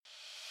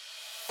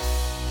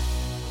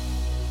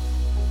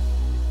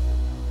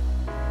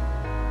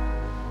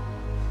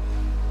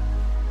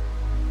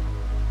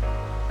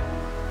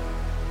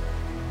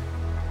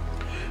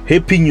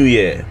Happy New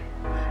Year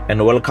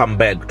and welcome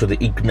back to the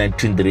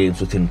Igniting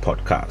Dreams Within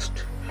podcast.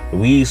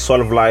 We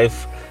solve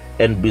life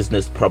and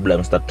business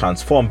problems that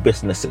transform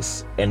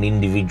businesses and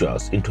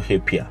individuals into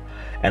happier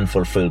and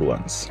fulfilled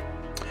ones.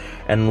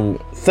 And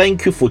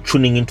thank you for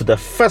tuning into the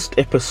first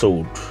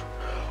episode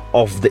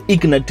of the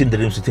Igniting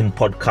Dreams Within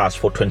podcast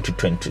for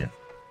 2020.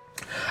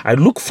 I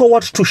look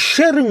forward to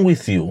sharing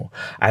with you.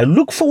 I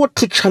look forward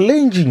to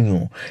challenging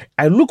you.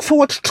 I look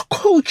forward to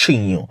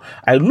coaching you.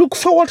 I look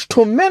forward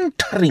to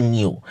mentoring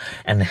you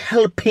and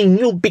helping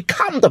you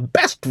become the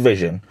best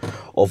version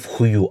of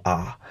who you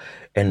are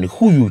and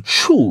who you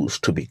choose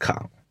to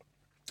become.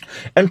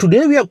 And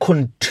today we are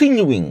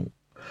continuing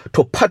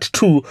to part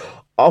 2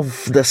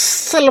 of the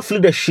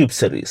self-leadership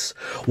series,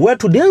 where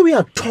today we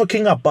are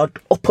talking about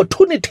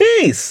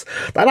opportunities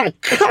that are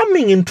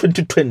coming in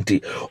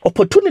 2020,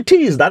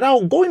 opportunities that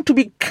are going to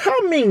be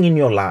coming in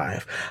your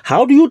life.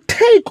 How do you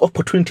take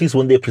opportunities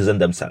when they present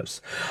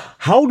themselves?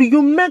 How do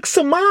you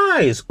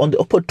maximize on the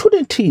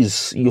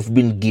opportunities you've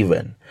been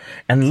given?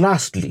 And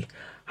lastly,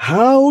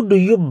 how do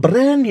you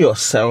brand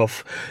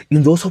yourself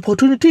in those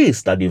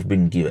opportunities that you've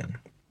been given?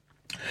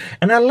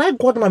 And I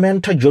like what my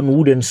mentor John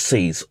Wooden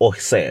says or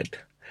said.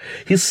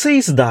 He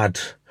said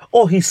that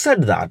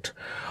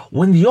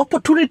when the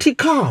opportunity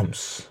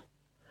comes,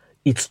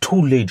 it's too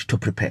late to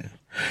prepare.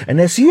 And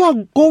as you are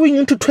going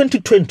into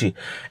 2020,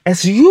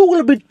 as you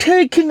will be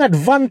taking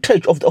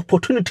advantage of the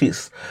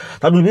opportunities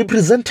that will be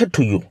presented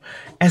to you,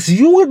 as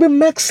you will be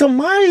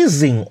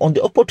maximizing on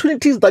the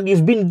opportunities that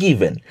you've been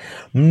given,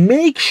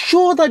 make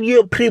sure that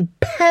you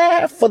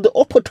prepare for the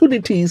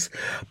opportunities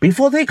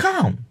before they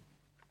come.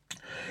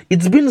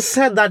 It's been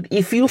said that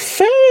if you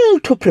fail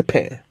to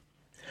prepare,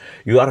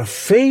 you are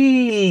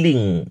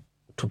failing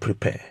to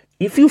prepare.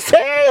 If you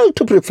fail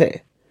to prepare,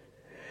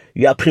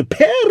 you are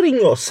preparing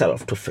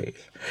yourself to fail.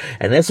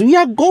 And as we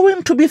are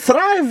going to be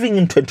thriving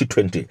in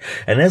 2020,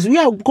 and as we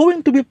are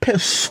going to be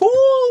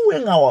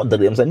pursuing our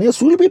dreams, and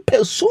as we'll be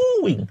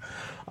pursuing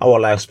our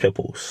life's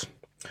purpose,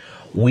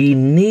 we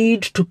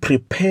need to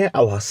prepare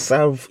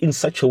ourselves in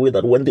such a way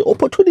that when the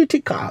opportunity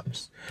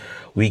comes,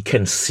 we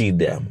can see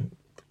them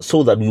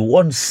so that we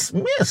won't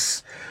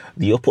miss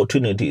the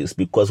opportunities,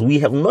 because we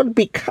have not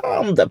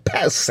become the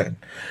person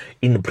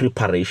in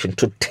preparation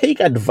to take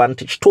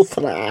advantage, to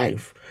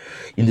thrive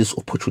in these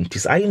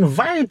opportunities. I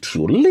invite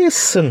you,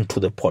 listen to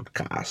the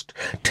podcast,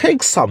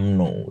 take some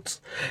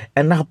notes,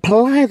 and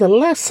apply the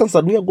lessons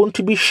that we are going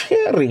to be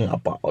sharing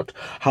about.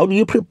 How do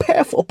you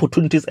prepare for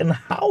opportunities, and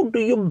how do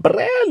you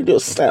brand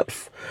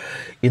yourself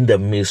in the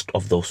midst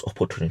of those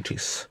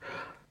opportunities?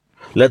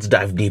 Let's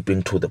dive deep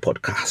into the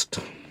podcast.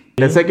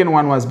 The second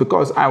one was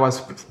because I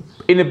was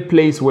in a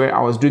place where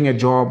I was doing a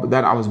job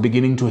that I was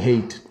beginning to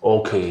hate.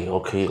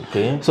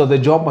 Okay. So the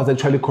job was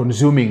actually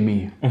consuming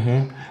me.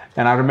 Mm-hmm.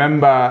 And I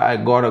remember I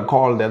got a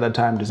call the other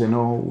time to say,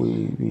 no,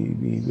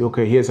 we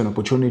okay, here's an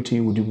opportunity.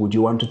 Would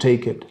you want to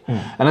take it?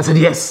 And I said,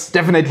 yes,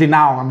 definitely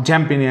now. I'm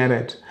jumping at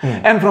it.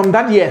 And from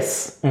that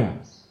yes,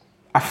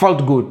 I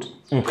felt good.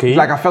 Okay.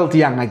 Like I felt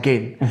young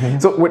again. Mm-hmm.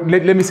 So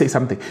let me say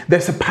something.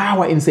 There's a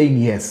power in saying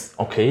yes.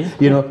 Okay.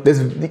 You know,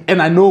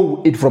 and I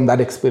know it from that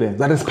experience.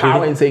 That is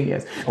power in saying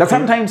yes. That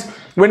sometimes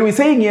when we're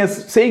saying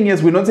yes,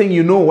 we're not saying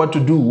you know what to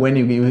do when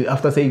you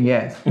after saying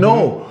yes. Mm-hmm.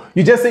 No.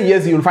 You just say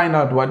yes, you'll find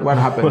out what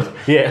happens.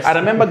 Yes. I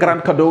remember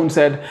Grant Cardone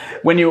said,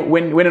 when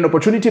an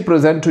opportunity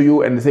presents to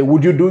you and they say,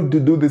 would you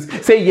do this?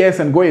 Say yes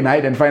and go in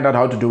hide and find out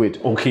how to do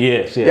it. Okay,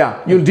 yes.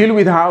 Yeah, you'll deal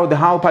with the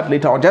how part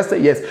later on. Just say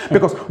yes.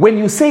 Because when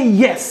you say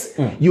yes,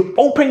 you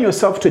open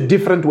yourself to a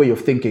different way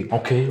of thinking.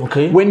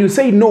 Okay. When you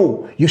say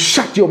no, you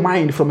shut your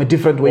mind from a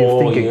different way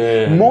of thinking.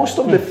 Yeah. Most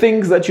of the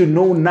things that you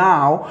know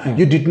now,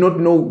 you did not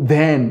know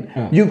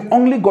then. You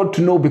only got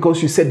to know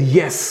because you said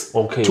yes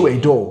to a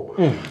door.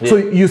 So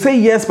you say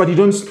yes, but you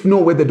don't know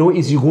where the door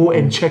is. You go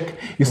and check.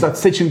 You start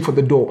searching for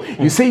the door.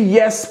 You say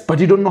yes, but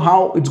you don't know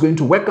how it's going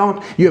to work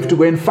out. You have to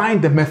go and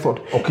find the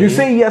method. Okay. You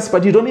say yes,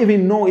 but you don't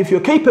even know if you're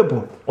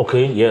capable.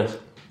 Okay, yes.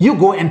 You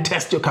go and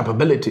test your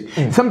capability.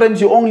 Sometimes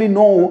you only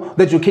know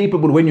that you're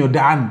capable when you're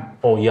done.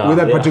 With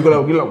that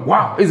particular, you're like,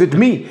 wow, is it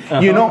me?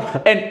 You know,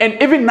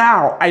 and even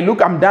now,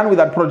 I'm done with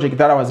that project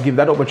that I was given,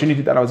 that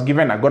opportunity that I was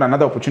given. I got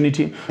another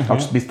opportunity. I'll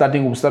just be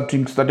starting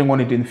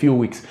on it in a few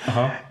weeks.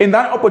 In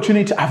that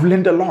opportunity, I've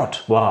learned a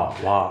lot.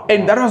 Wow.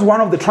 And that was one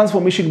of the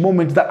transformation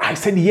moments that I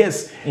said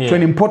yes to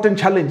an important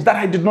challenge that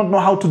I did not know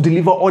how to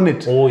deliver on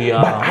it.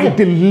 But I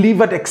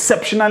delivered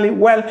exceptionally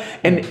well,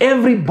 and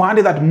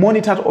everybody that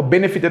monitored or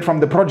benefited from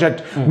the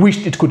project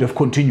wished it could have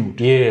continued.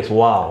 Yes,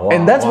 wow.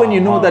 And that's when you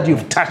know that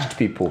you've touched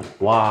people.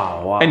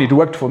 Wow. And it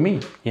worked for me.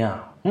 Yeah.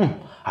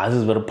 This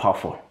is very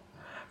powerful.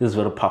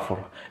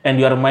 And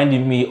you are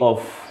reminding me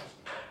of,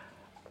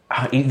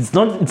 it's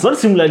not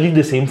similarly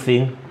the same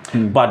thing,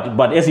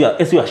 but as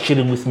you are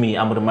sharing with me,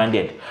 I'm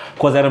reminded.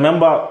 Because I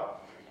remember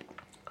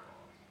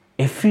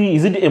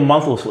is it a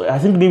month or so? I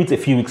think maybe it's a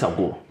few weeks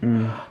ago.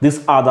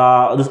 This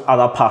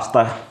other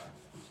pastor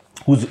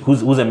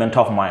who's a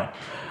mentor of mine,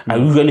 I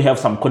usually have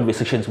some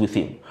conversations with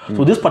him.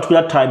 So this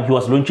particular time, he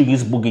was launching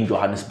his book in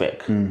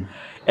Johannesburg.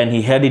 and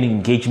he had an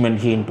engagement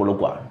here in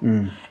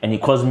Polokwane. And he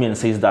calls me and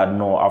says that,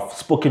 no, I've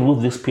spoken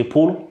with these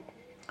people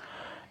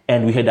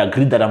and we had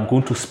agreed that I'm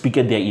going to speak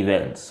at their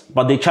events.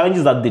 But the challenge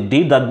is that the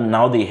day that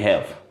now they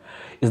have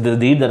is the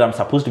day that I'm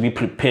supposed to be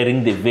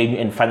preparing the venue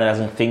and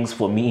finalizing things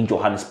for me in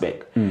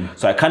Johannesburg.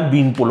 So I can't be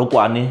in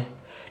Polokwane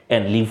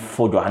and leave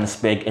for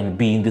Johannesburg and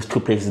be in these two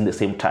places in the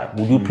same time.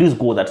 Would you please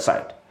go that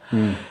side?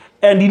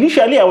 And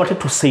initially I wanted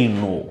to say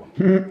no.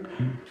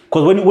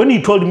 Because when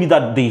he told me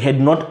that they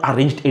had not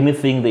arranged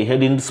anything, they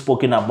hadn't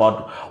spoken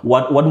about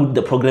what would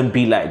the program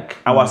be like,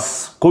 I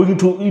was going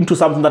into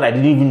something that I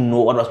didn't even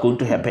know what was going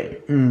to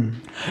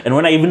happen. And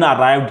when I even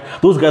arrived,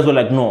 those guys were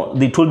like, no,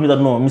 they told me that,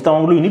 no, Mr.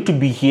 Mamabolo, you need to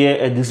be here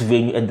at this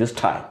venue at this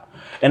time.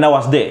 And I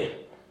was there.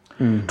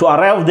 To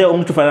arrive there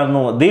only to find out,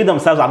 no, they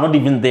themselves are not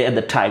even there at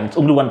the time. It's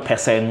only one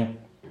person.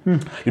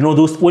 You know,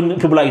 those when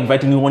people are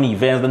inviting you on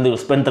events, then they will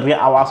spend 3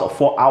 hours or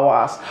 4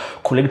 hours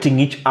collecting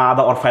each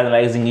other or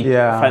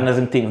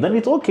finalizing things. Then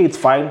it's okay, it's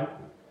fine.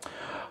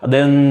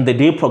 Then the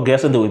day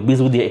progressed and they were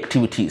busy with their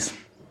activities.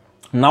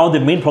 Now the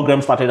main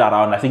program started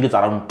around, I think it's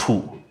around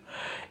 2.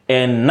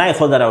 And now I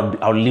thought that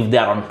I would leave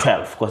there around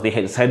 12 because they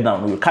had said,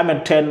 now we'll come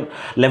at 10,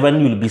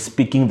 11, you'll be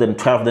speaking, then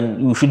 12,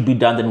 then you should be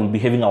done, then we'll be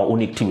having our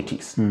own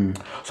activities.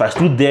 So I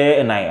stood there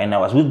and I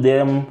was with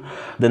them.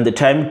 Then the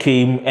time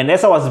came, and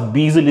as I was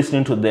busy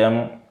listening to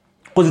them,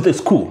 because it's a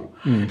school,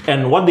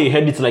 and what they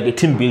had, it's like a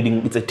team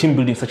building, it's a team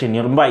building session.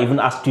 You remember I even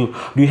asked you,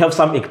 do you have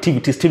some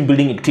activities, team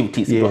building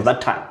activities? Yes. It was that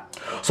time.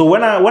 So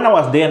when I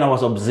was there and I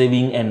was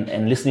observing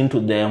and listening to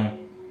them,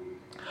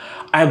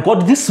 I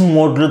got this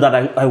model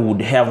that I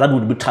would have that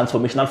would be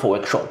transformational for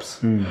workshops.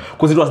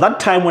 Because it was that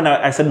time when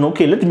I said,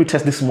 okay, let me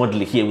test this model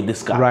here with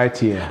this guy. Right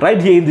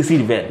here in this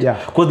event.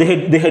 Because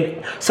they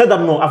had said that,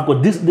 no,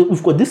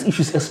 we've got these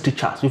issues as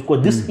teachers. We've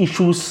got these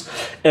issues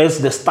as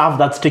the staff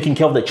that's taking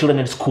care of the children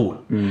at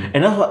school.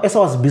 And as I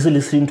was busy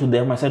listening to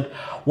them, I said,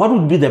 what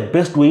would be the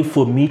best way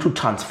for me to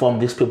transform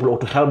these people or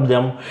to help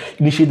them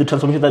initiate the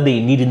transformation that they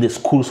need in the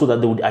school so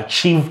that they would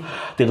achieve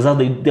the result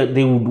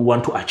they would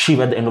want to achieve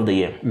at the end of the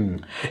year.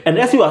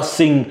 And as you are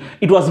saying,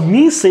 it was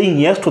me saying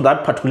yes to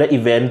that particular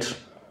event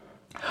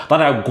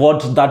that I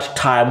got that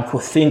time to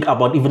think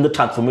about even the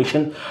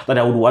transformation that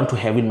I would want to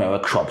have in my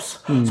workshops.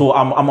 So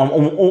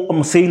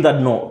I'm saying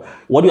that, no,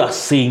 what you are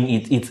saying,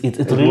 it's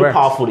really works.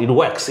 Powerful. It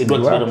works. It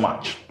works very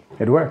much.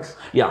 It works.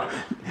 Yeah.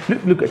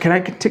 Look, can I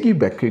take you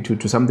back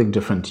to something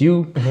different?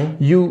 You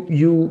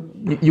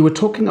were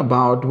talking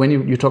about, when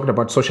you talked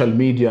about social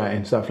media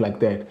and stuff like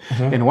that.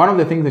 And one of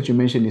the things that you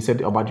mentioned, you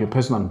said about your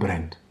personal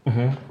brand.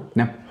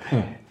 Now,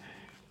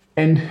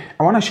 and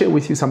I want to share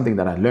with you something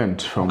that I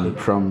learned from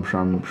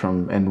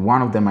and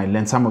one of them I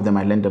learned, some of them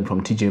I learned them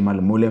from TJ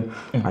Malamule,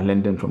 I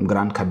learned them from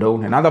Grant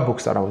Cardone and other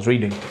books that I was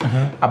reading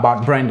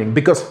about branding,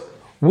 because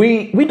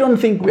we don't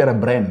think we are a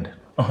brand.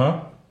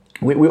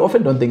 We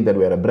often don't think that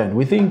we're a brand.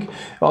 We think,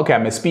 okay,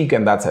 I'm a speaker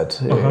and that's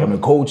it. I'm a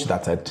coach,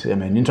 that's it.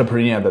 I'm an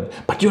entrepreneur,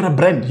 but you're a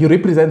brand. You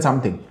represent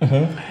something.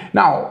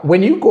 Now,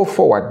 when you go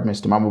forward,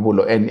 Mr.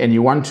 Mamabolo, and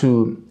you want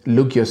to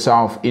look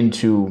yourself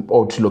into,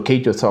 or to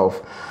locate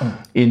yourself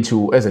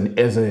into as an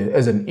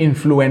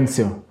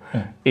influencer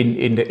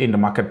in the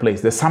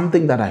marketplace, there's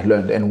something that I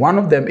learned, and one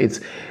of them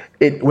is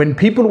when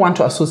people want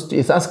to associate,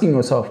 it's asking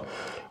yourself,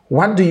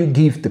 what do you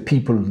give the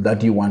people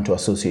that you want to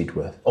associate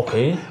with?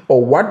 Okay.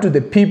 Or what do the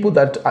people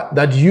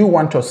that you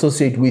want to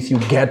associate with you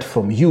get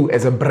from you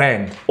as a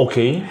brand?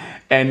 Okay.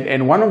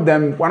 And one of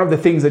the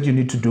things that you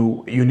need to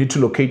do, you need to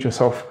locate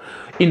yourself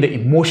in the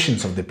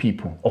emotions of the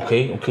people.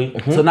 Okay.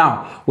 So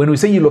now, when we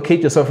say you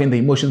locate yourself in the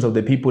emotions of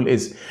the people,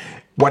 is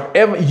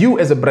whatever you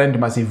as a brand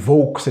must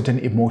evoke certain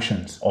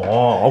emotions.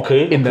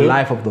 In the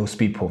life of those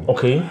people.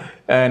 Okay.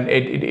 And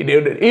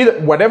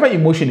either whatever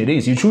emotion it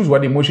is, you choose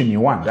what emotion you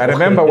want. I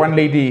remember one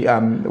lady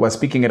was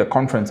speaking at a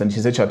conference, and she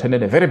said she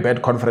attended a very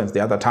bad conference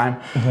the other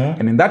time.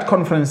 And in that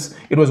conference,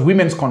 it was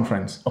women's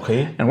conference.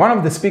 Okay. And one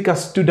of the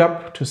speakers stood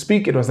up to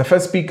speak. It was the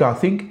first speaker, I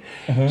think.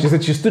 She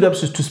said she stood up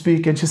to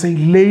speak, and she said,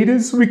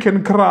 "Ladies, we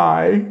can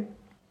cry.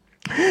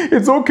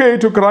 It's okay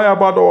to cry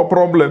about our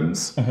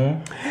problems."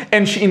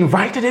 And she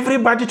invited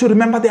everybody to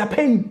remember their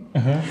pain,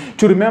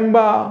 to remember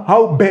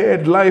how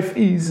bad life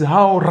is,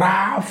 how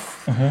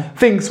rough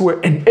things were.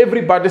 And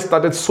everybody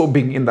started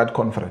sobbing in that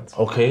conference.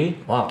 Okay.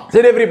 Wow.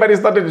 Then everybody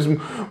started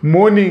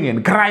mourning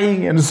and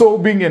crying and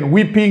sobbing and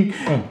weeping.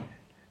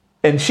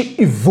 And she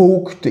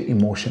evoked the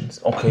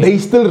emotions. Okay. They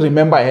still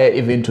remember her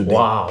even today.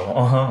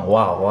 Wow.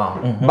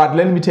 Wow. But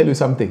let me tell you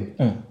something.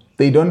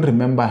 They don't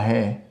remember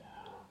her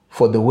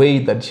for the way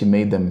that she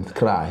made them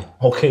cry.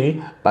 Okay.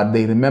 But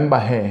they remember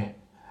her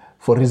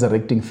for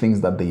resurrecting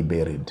things that they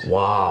buried.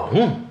 Wow.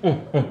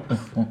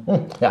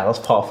 Yeah, that's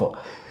powerful.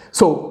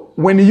 So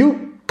when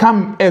you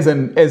come as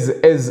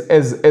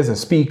a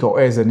speaker or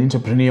as an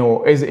entrepreneur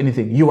or as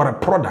anything, you are a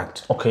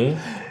product. Okay.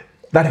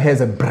 That has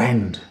a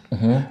brand.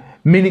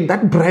 Meaning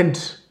that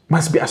brand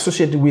must be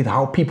associated with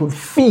how people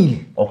feel.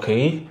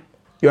 Okay.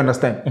 You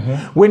understand?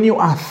 When you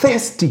are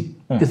thirsty,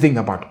 you think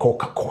about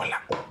Coca-Cola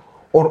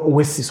or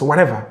Oasis or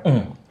whatever.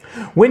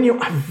 When you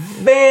are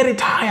very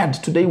tired,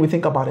 today we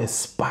think about a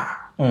spa.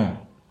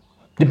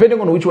 depending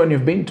on which one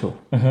you've been to.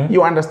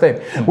 You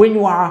understand?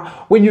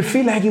 When you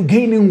feel like you're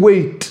gaining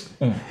weight,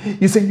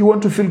 you say you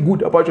want to feel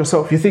good about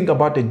yourself, you think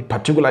about a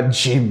particular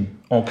gym.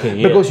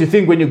 Okay. Because you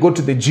think when you go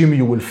to the gym,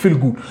 you will feel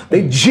good.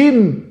 The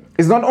gym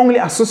is not only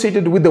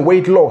associated with the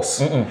weight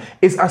loss,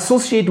 it's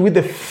associated with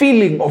the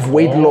feeling of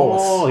weight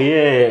loss. Oh,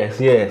 yes.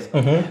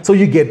 So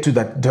you get to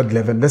that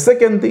level. The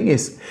second thing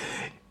is,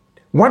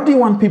 what do you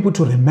want people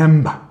to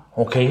remember?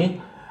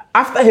 Okay.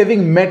 After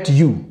having met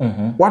you,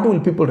 what will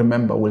people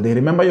remember? Will they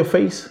remember your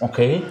face?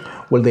 Okay.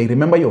 Will they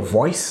remember your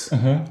voice?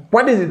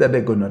 What is it that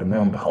they're going to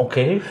remember?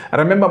 Okay. I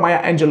remember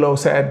Maya Angelou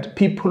said,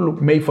 people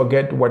may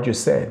forget what you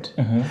said.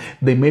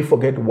 They may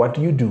forget what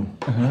you do,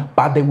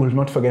 but they will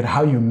not forget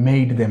how you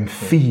made them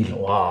feel.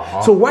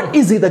 Wow. So what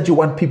is it that you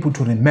want people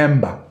to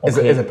remember as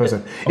a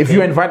person? If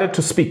you're invited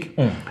to speak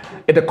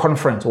at a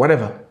conference,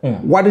 whatever,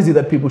 what is it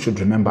that people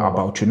should remember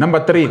about you?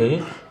 Number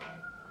 3,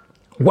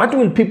 what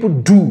will people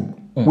do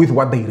with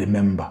what they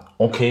remember?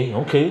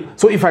 Okay.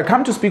 So if I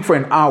come to speak for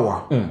an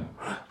hour,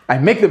 I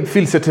make them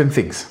feel certain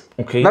things.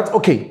 Okay. That's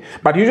okay.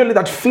 But usually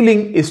that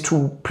feeling is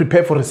to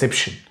prepare for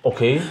reception.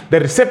 Okay. The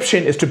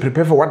reception is to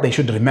prepare for what they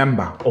should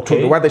remember.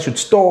 Okay. What they should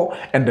store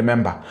and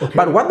remember. Okay.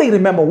 But what they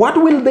remember, what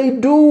will they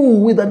do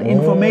with that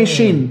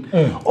information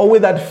or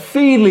with that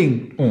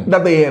feeling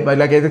that they have?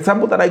 Like an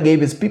example that I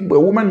gave is a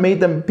woman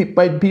made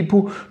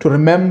people to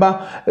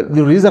remember,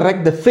 to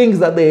resurrect the things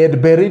that they had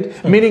buried,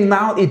 meaning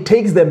now it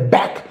takes them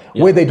back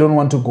where they don't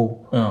want to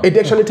go. It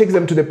actually takes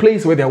them to the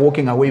place where they're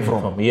walking away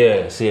from.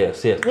 Yes.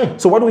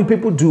 So what will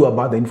people do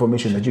about the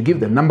information that you give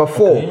them? Number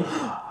 4,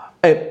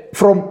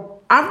 from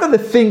after the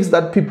things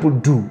that people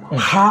do,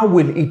 how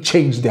will it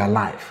change their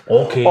life?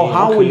 Okay. Or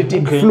how will it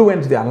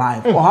influence their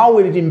life? Or how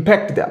will it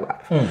impact their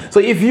life? So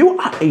if you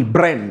are a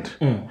brand,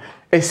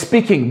 a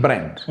speaking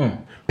brand,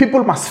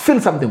 people must feel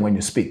something when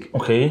you speak.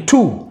 Okay.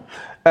 2,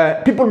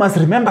 people must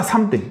remember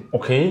something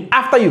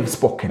after you've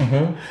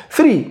spoken.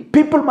 3,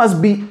 people must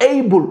be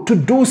able to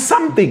do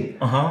something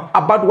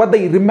about what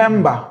they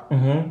remember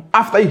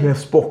after you have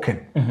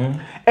spoken.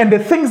 And the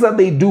things that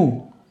they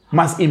do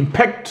must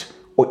impact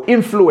or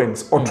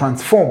influence or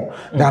transform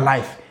their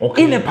life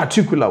in a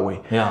particular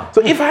way.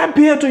 So if I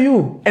appear to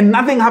you and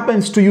nothing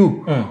happens to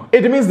you,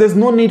 it means there's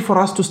no need for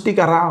us to stick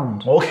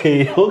around.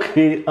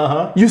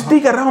 You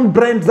stick around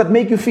brands that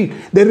make you feel.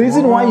 The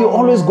reason why you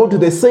always go to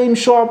the same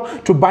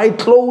shop to buy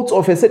clothes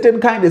of a certain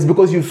kind is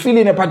because you feel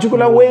in a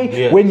particular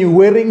way when you're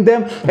wearing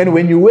them. And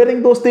when you're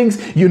wearing those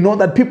things, you know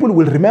that people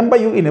will remember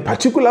you in a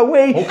particular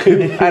way.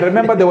 I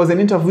remember there was an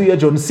interview here,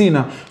 John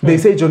Cena. They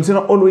say John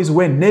Cena always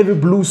wear navy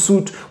blue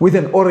suit with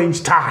an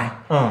orange tie.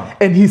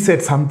 And he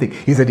said something.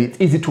 He said it's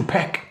easy to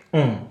pack.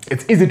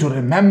 It's easy to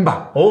remember.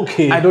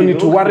 I don't need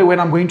to worry when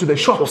I'm going to the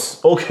shops.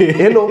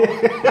 Hello.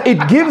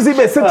 It gives him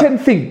a certain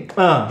thing.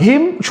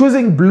 Him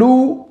choosing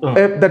blue,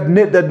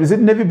 that is it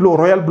navy blue or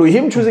royal blue,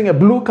 him choosing a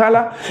blue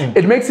color,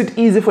 it makes it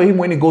easy for him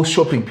when he goes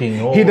shopping.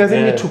 He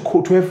doesn't need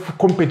to have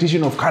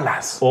competition of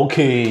colors.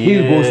 He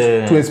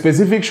goes to a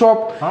specific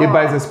shop, he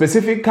buys a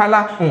specific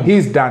color,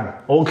 he's done.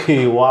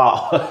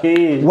 Wow.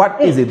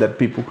 What is it that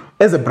people,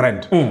 as a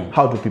brand,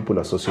 how do people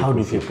associate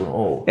with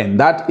you? And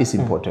that is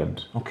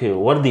important.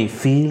 What they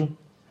feel,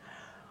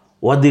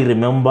 what they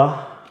remember,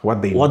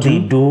 what they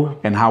do,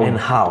 and how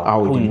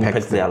it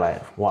impacts their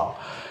life. Wow.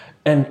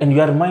 And you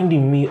are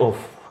reminding me of,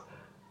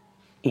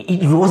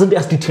 it wasn't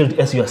as detailed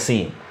as you are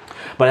saying,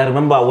 but I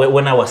remember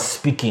when I was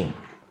speaking,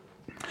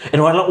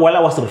 and while I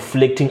was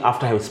reflecting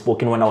after I had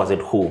spoken when I was at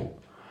home,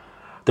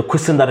 the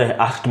question that I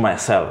asked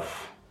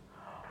myself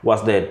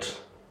was that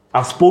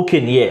I've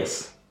spoken,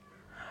 yes,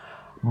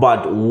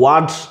 but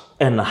what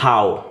and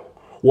how?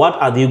 What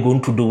are they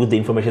going to do with the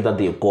information that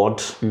they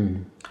got?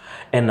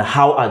 And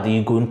how are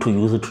they going to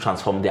use it to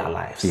transform their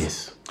lives?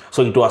 Yes.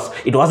 So it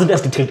wasn't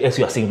as detailed as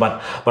you are saying,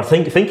 but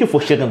thank you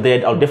for sharing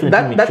that. I'll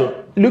definitely make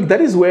sure. Look,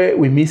 that is where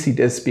we miss it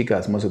as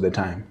speakers most of the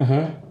time.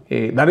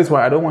 That is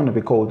why I don't want to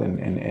be called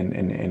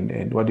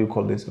and what do you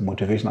call this? A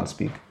motivational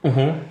speaker.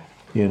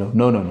 You know,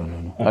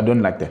 no. I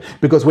don't like that.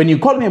 Because when you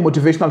call me a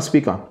motivational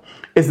speaker,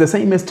 it's the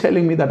same as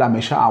telling me that I'm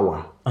a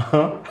shower.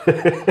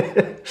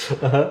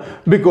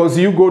 Because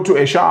you go to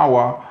a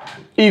shower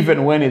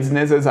even when it's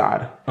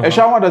necessary. A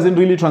shower doesn't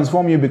really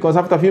transform you because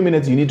after a few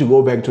minutes you need to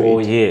go back to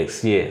it.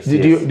 Yes. Do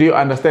you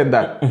understand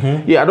that?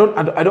 Yeah,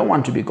 I don't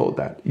want to be called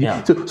that.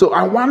 Yeah. So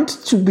I want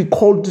to be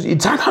called.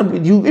 It's hard.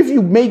 If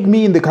you make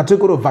me in the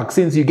category of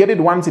vaccines, you get it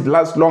once, it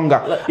lasts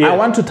longer. I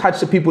want to touch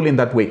the people in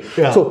that way.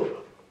 So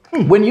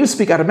when you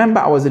speak, I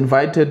remember I was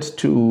invited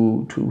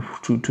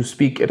to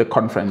speak at a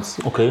conference.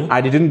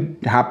 I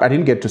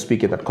didn't get to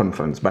speak at that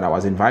conference, but I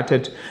was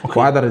invited.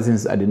 For other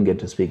reasons, I didn't get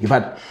to speak.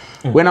 But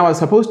when I was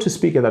supposed to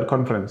speak at that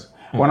conference,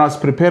 when I was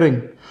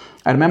preparing,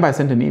 I remember I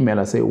sent an email.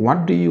 I said,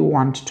 "What do you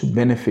want to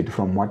benefit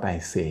from what I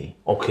say?"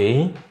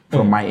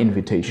 From my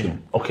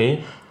invitation.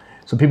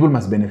 So people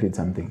must benefit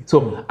something.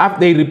 So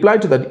after they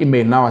replied to that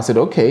email, now I said,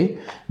 okay,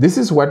 this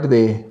is what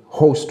the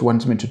host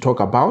wants me to talk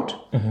about.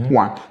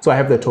 One. So I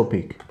have the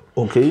topic.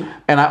 Okay.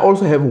 And I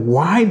also have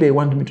why they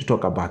want me to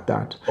talk about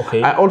that.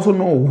 Okay. I also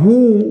know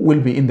who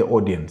will be in the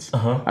audience.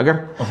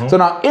 Okay. So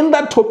now in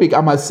that topic,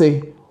 I must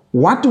say,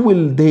 what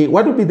will be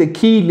the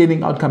key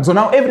learning outcomes? So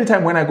now every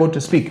time when I go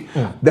to speak,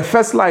 the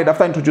first slide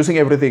after introducing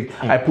everything,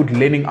 I put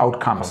learning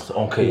outcomes.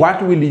 Okay.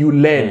 What will you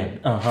learn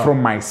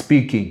from my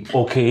speaking?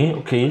 Okay.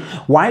 Okay.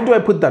 Why do I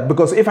put that?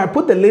 Because if I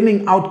put the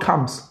learning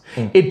outcomes,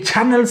 it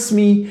channels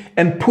me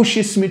and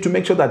pushes me to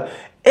make sure that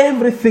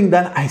everything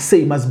that I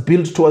say must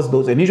build towards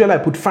those. And usually I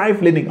put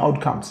 5 learning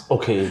outcomes.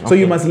 Okay. So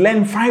you must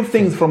learn 5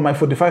 things from my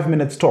 45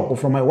 minutes talk, or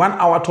from my 1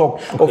 hour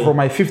talk, or from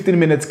my 15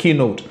 minutes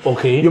keynote.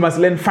 Okay. You must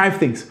learn 5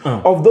 things.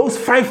 Of those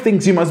 5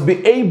 things, you must be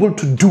able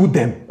to do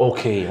them.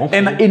 Okay.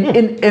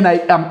 And I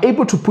am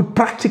able to put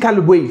practical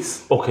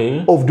ways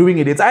of doing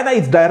it. It's either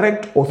it's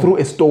direct or through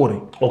a story.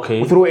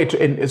 Okay. Or through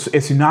a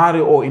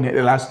scenario or in an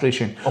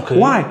illustration. Okay.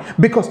 Why?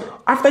 Because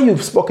after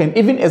you've spoken,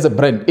 even as a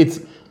brand,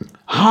 it's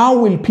how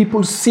will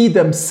people see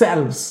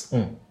themselves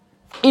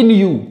in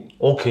you?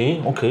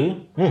 Okay. Okay.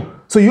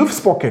 So you've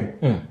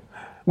spoken.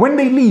 When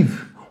they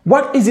leave,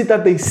 what is it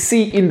that they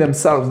see in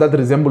themselves that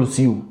resembles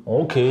you?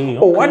 Okay.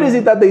 Or what is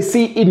it that they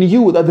see in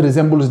you that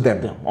resembles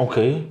them?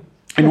 Okay.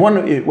 In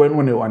one way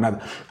or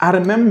another. I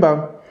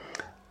remember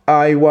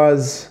we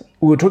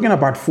were talking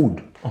about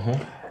food.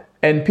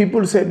 And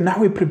people said, now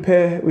we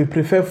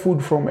prefer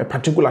food from a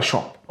particular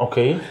shop.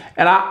 Okay.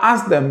 And I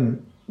asked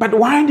them, but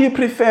why do you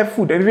prefer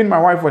food? And even my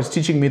wife was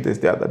teaching me this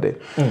the other day.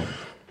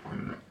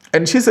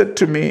 And she said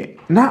to me,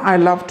 now I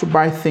love to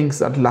buy things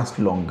that last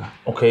longer.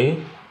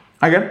 Okay.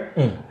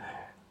 Again?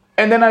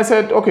 And then I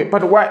said, okay,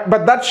 but why?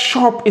 But that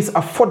shop is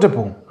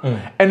affordable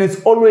and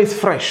it's always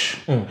fresh.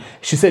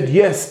 She said,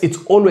 yes, it's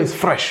always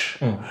fresh,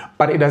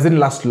 but it doesn't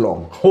last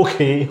long.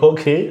 Okay,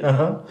 okay.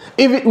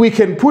 If we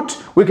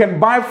can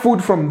buy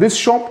food from this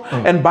shop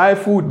and buy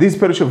these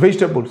perishable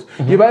vegetables.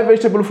 You buy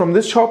vegetable from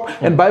this shop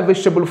and buy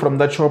vegetable from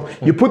that shop.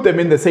 You put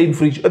them in the same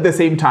fridge at the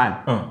same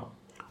time.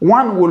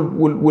 One will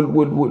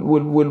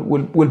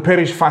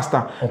perish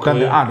faster than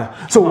the other.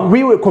 So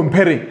we were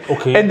comparing.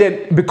 Okay. And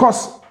then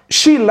because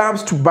she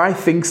loves to buy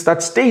things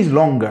that stays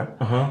longer,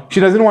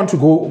 she doesn't want to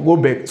go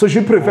back. So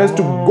she prefers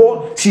to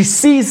go, she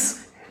sees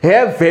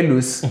her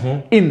values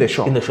in the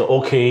shop. In the shop.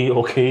 Okay,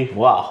 okay.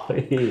 Wow.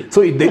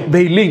 So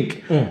they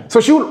link. So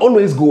she will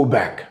always go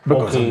back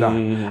because of that.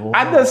 Wow.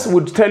 Others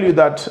would tell you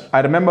that, I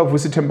remember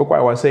Vusi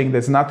Tembekwa was saying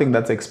there's nothing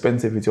that's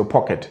expensive, it's your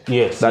pocket.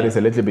 Yes. That is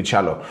a little bit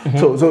shallow.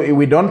 So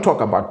we don't talk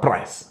about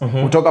price.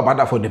 We talk about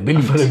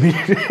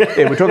affordability.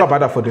 Yeah, we talk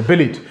about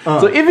affordability.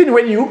 So even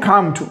when you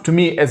come to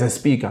me as a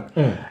speaker,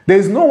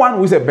 there's no one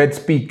who's a bad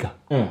speaker.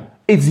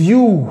 It's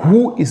you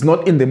who is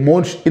not in the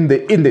mode, in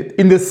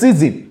the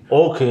season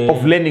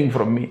of learning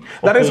from me.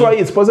 That is why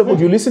it's possible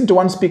you listen to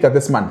one speaker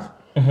this month,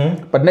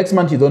 but next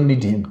month you don't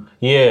need him.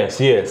 Yes.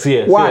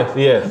 Why?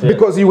 Yes.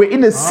 Because you were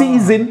in a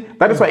season.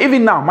 That is why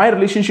even now my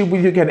relationship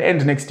with you can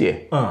end next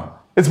year.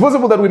 It's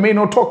possible that we may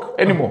not talk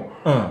anymore.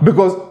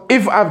 Because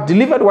if I've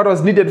delivered what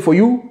was needed for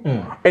you,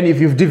 and if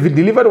you've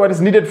delivered what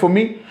is needed for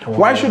me,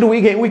 why should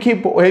we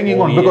keep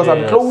hanging on? Because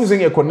I'm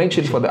closing a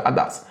connection for the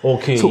others.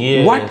 Okay. So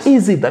what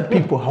is it that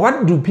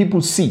what do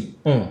people see?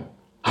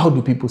 How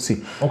do people see?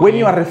 When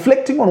you are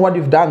reflecting on what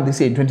you've done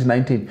this year in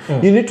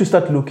 2019, you need to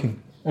start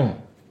looking.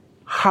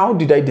 How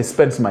did I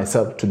dispense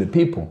myself to the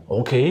people?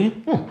 Okay.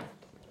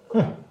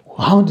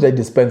 How did I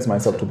dispense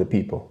myself to the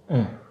people?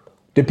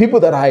 The people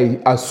that I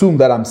assume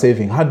that I'm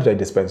saving, how did I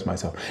dispense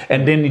myself?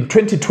 And then in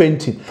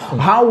 2020,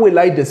 how will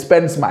I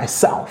dispense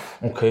myself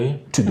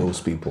to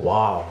those people?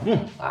 Wow.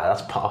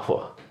 That's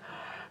powerful.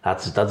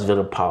 That's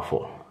very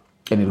powerful.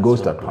 And it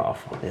goes that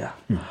powerful. Yeah.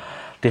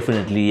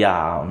 Definitely,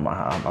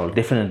 I'll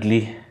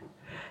definitely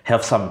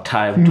have some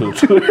time to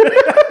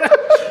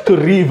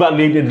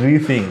reevaluate and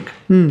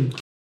rethink.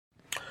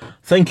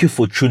 Thank you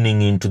for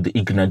tuning in to the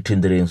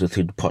Igniting the Reins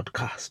Within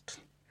podcast.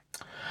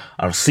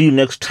 I'll see you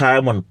next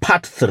time on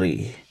part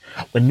 3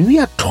 when we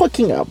are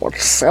talking about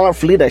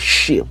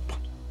self-leadership.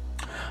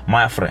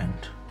 My friend,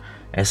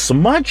 as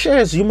much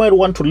as you might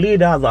want to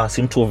lead others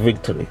into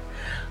victory,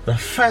 the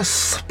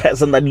first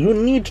person that you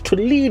need to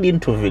lead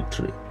into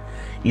victory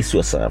is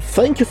yourself.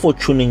 Thank you for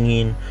tuning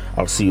in.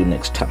 I'll see you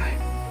next time.